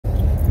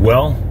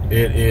Well,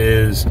 it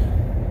is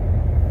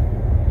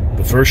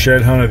the first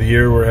shed hunt of the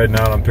year. We're heading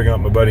out. I'm picking up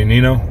my buddy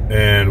Nino,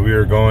 and we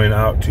are going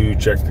out to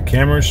check the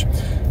cameras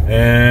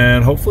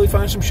and hopefully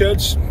find some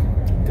sheds.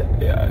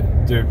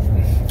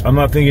 I'm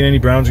not thinking any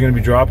browns are going to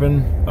be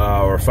dropping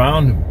or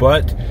found,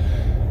 but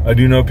I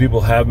do know people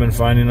have been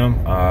finding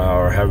them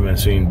or have been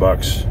seeing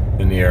bucks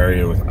in the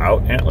area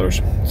without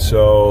antlers.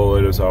 So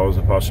it is always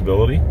a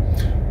possibility,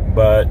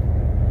 but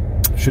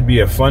should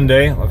be a fun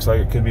day. Looks like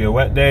it could be a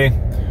wet day.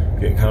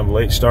 Getting kind of a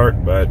late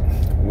start, but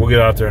we'll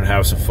get out there and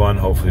have some fun.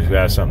 Hopefully we've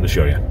got something to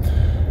show you.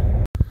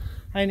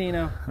 Hi,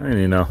 Nino. Hi,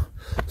 Nino.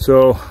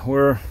 So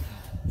we're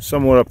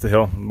somewhat up the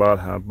hill, about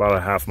a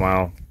half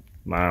mile,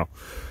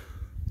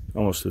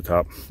 almost to the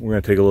top. We're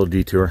gonna take a little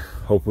detour.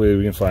 Hopefully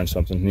we can find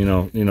something.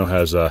 Nino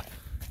has an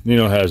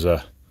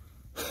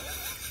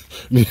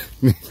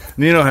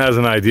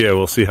idea.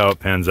 We'll see how it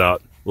pans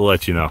out. We'll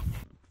let you know.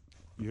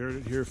 You heard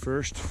it here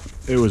first.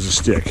 It was a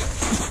stick.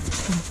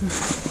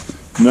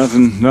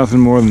 Nothing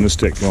more than a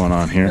stick going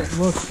on here. It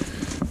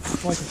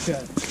looks like a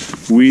shed.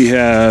 We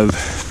have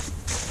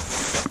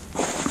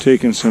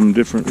taken some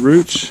different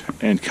roots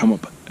and come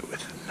up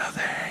with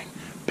nothing.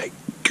 Big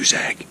goose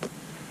egg.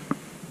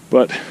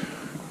 But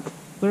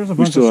there's a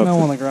bunch of snow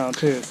on the ground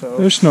too, so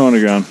there's snow on the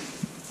ground.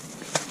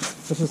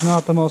 This is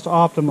not the most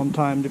optimum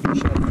time to be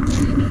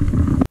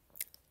shedding.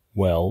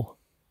 Well,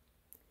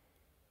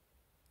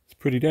 it's a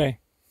pretty day.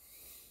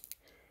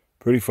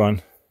 Pretty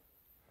fun.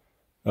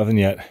 Nothing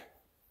yet.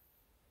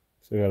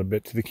 Still got a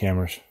bit to the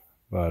cameras,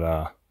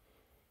 but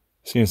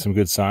seeing some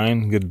good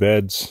sign, good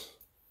beds.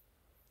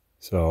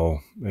 So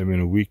maybe in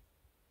a week,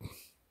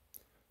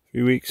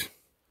 few weeks,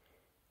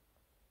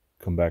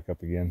 come back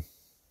up again.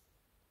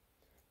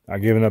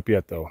 Not giving up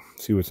yet though.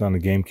 See what's on the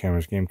game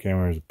cameras. Game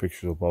cameras, the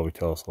pictures will probably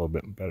tell us a little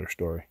bit better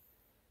story.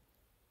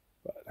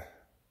 But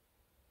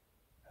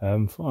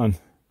having fun.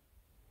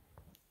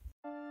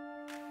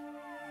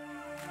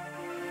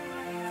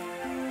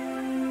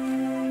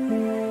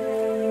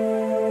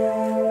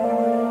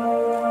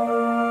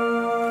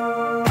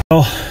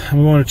 Well,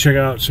 we want to check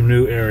out some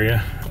new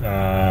area,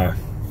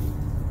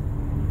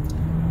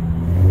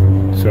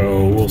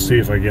 so we'll see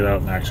if I get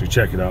out and actually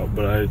check it out.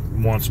 But I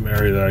want some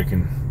area that I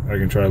can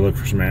try to look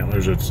for some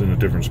antlers that's in a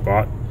different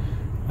spot,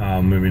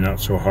 maybe not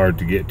so hard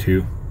to get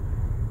to,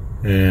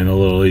 and a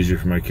little easier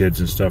for my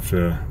kids and stuff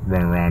to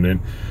run around in.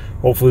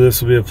 Hopefully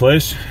this will be a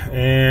place,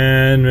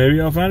 and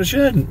maybe I'll find a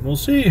shed. We'll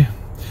see.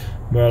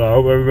 But I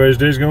hope everybody's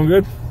day's going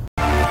good.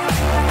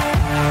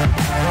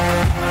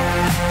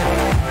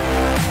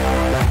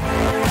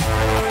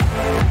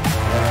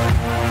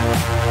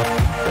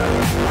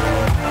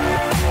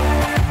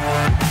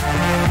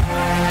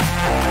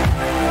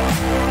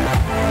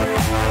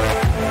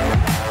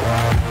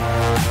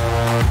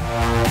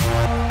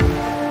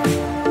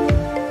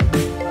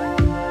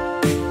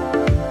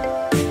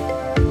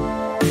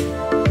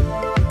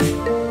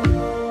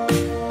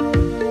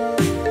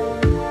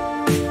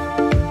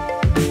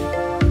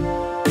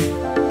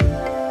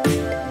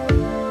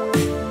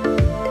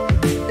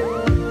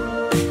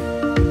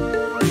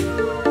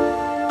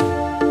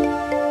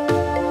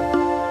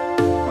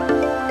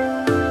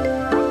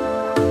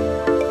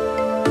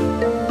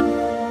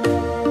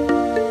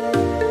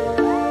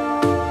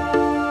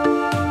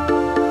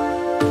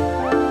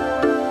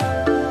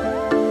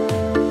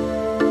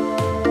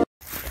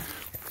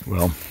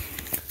 Well,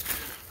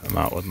 I'm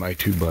out with my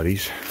two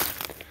buddies.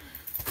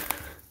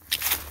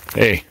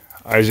 Hey,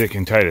 Isaac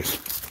and Titus,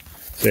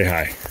 say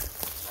hi.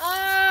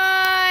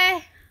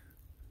 Hi.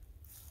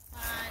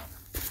 Hi.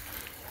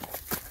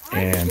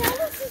 And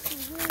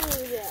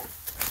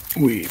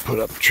we put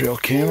up a trail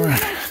camera.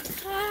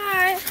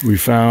 Hi. We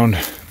found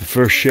the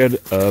first shed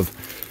of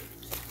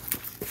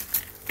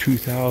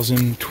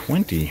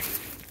 2020.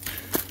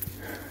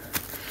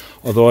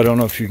 Although I don't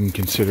know if you can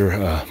consider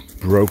a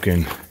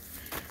broken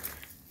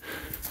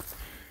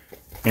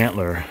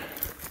antler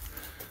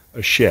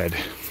a shed,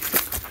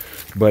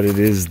 but it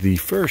is the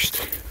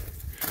first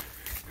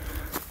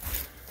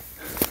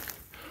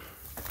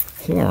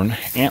horn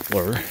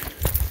antler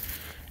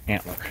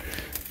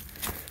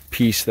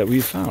piece that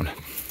we've found.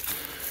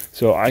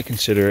 So I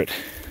consider it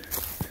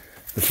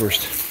the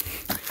first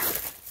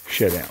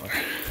shed antler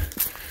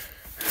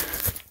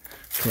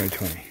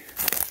 2020.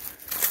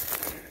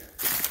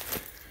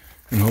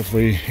 And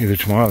hopefully either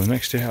tomorrow or the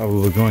next day I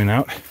will be going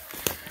out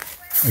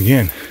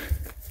again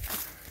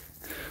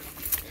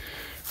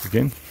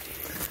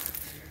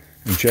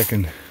and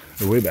checking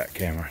the way back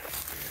camera.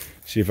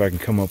 See if I can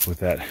come up with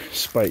that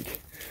spike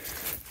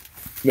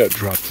that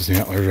dropped his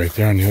antler right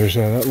there on the other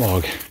side of that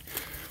log.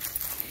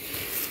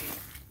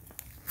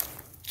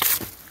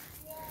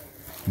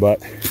 But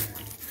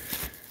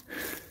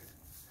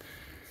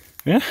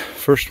yeah,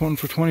 first one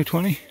for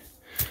 2020.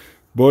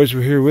 Boys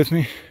were here with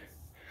me.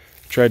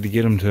 Tried to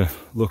get them to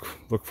look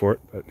for it,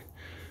 but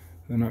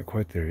they're not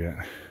quite there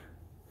yet.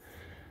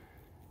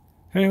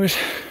 Anyways,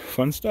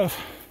 fun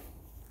stuff.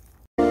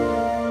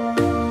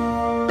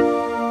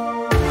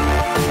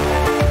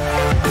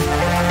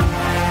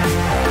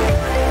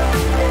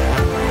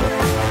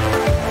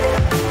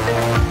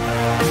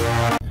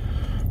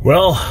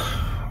 Well,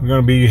 we're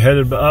going to be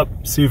headed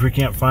up, see if we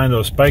can't find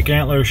those spike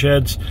antler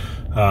sheds.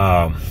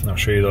 I'll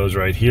show you those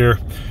right here.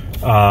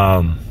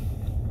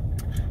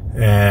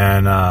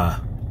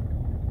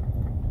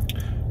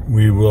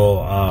 We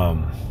will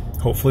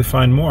hopefully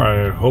find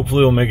more.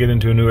 Hopefully we'll make it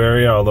into a new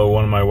area, although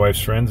one of my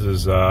wife's friends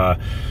is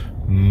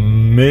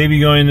maybe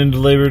going into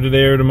labor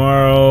today or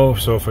tomorrow.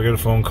 So if I get a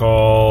phone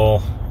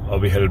call, I'll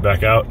be headed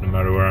back out no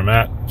matter where I'm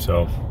at.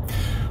 So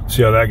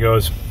see how that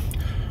goes.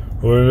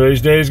 Hope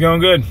everybody's day is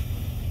going good.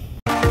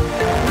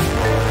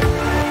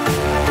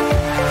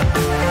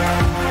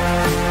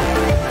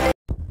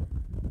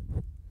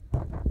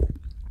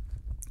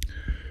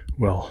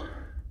 Well,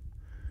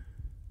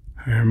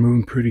 I'm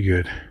moving pretty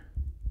good.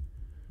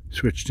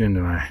 Switched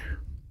into my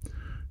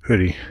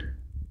hoodie.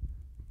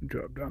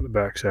 Drop down the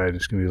backside.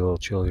 It's gonna be a little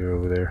chillier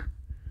over there.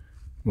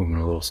 Moving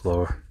a little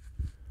slower.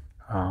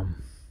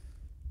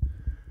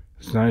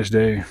 It's a nice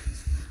day.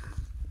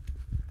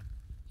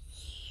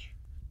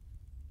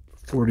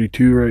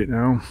 42 right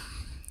now.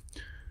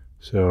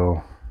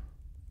 So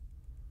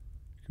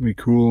it can be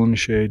cool in the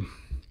shade.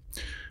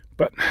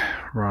 But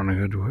we're on a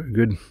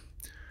good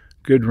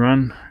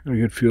run. Got a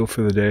good feel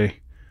for the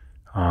day.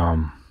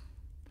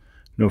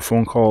 No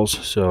phone calls,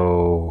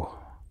 so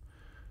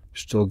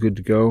still good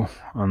to go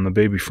on the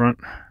baby front.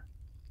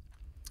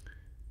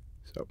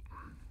 So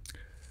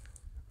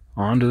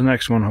on to the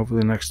next one.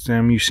 Hopefully the next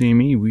time you see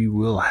me, we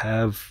will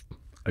have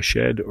a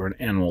shed or an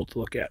animal to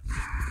look at.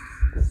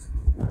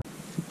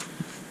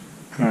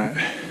 Alright,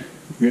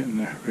 we're getting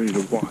there, ready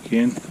to walk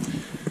in.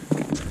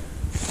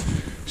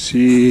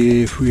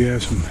 See if we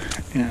have some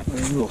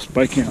little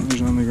spike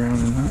antlers on the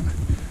ground or not.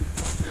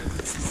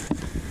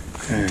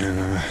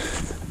 And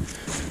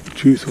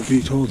truth will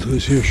be told to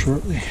us here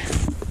shortly.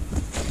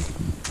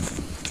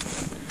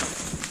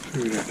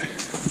 Figure that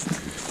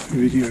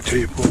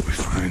videotape what we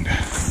find.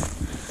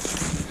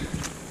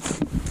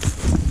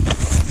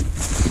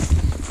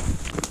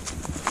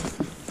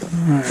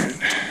 Alright.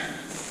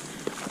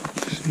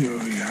 Let's see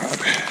what we got.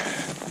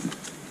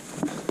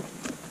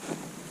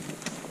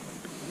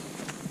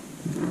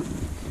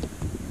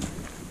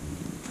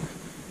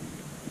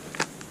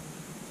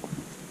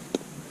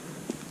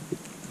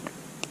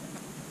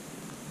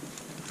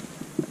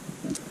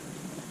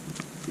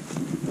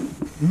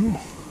 No.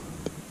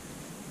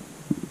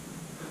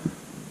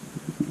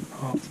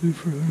 I'll do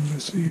further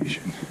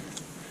investigation.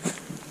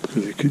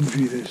 Because it couldn't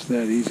be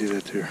that easy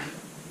that they're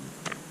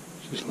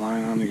just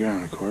lying on the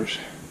ground, of course.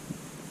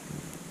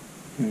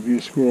 Maybe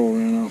a squirrel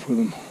ran off with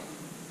them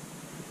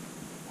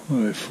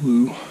while I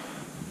flew.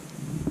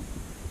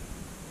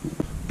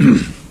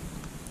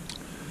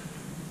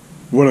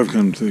 What I've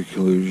come to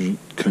the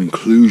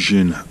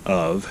conclusion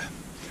of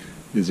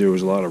is there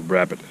was a lot of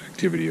rabbit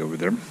activity over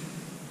there.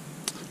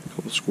 A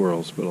couple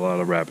squirrels, but a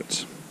lot of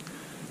rabbits.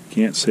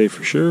 Can't say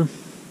for sure.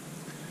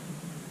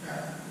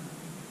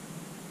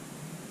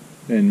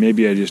 And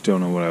maybe I just don't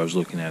know what I was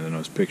looking at in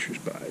those pictures,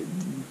 but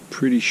I'm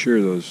pretty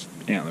sure those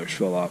antlers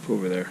fell off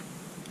over there.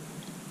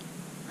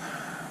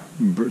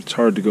 It's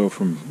hard to go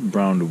from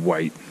brown to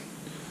white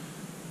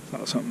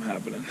without something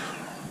happening.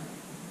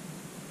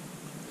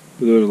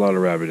 But there was a lot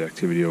of rabbit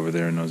activity over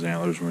there, and those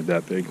antlers weren't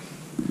that big.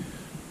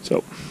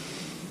 So,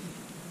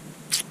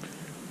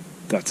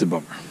 that's a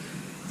bummer.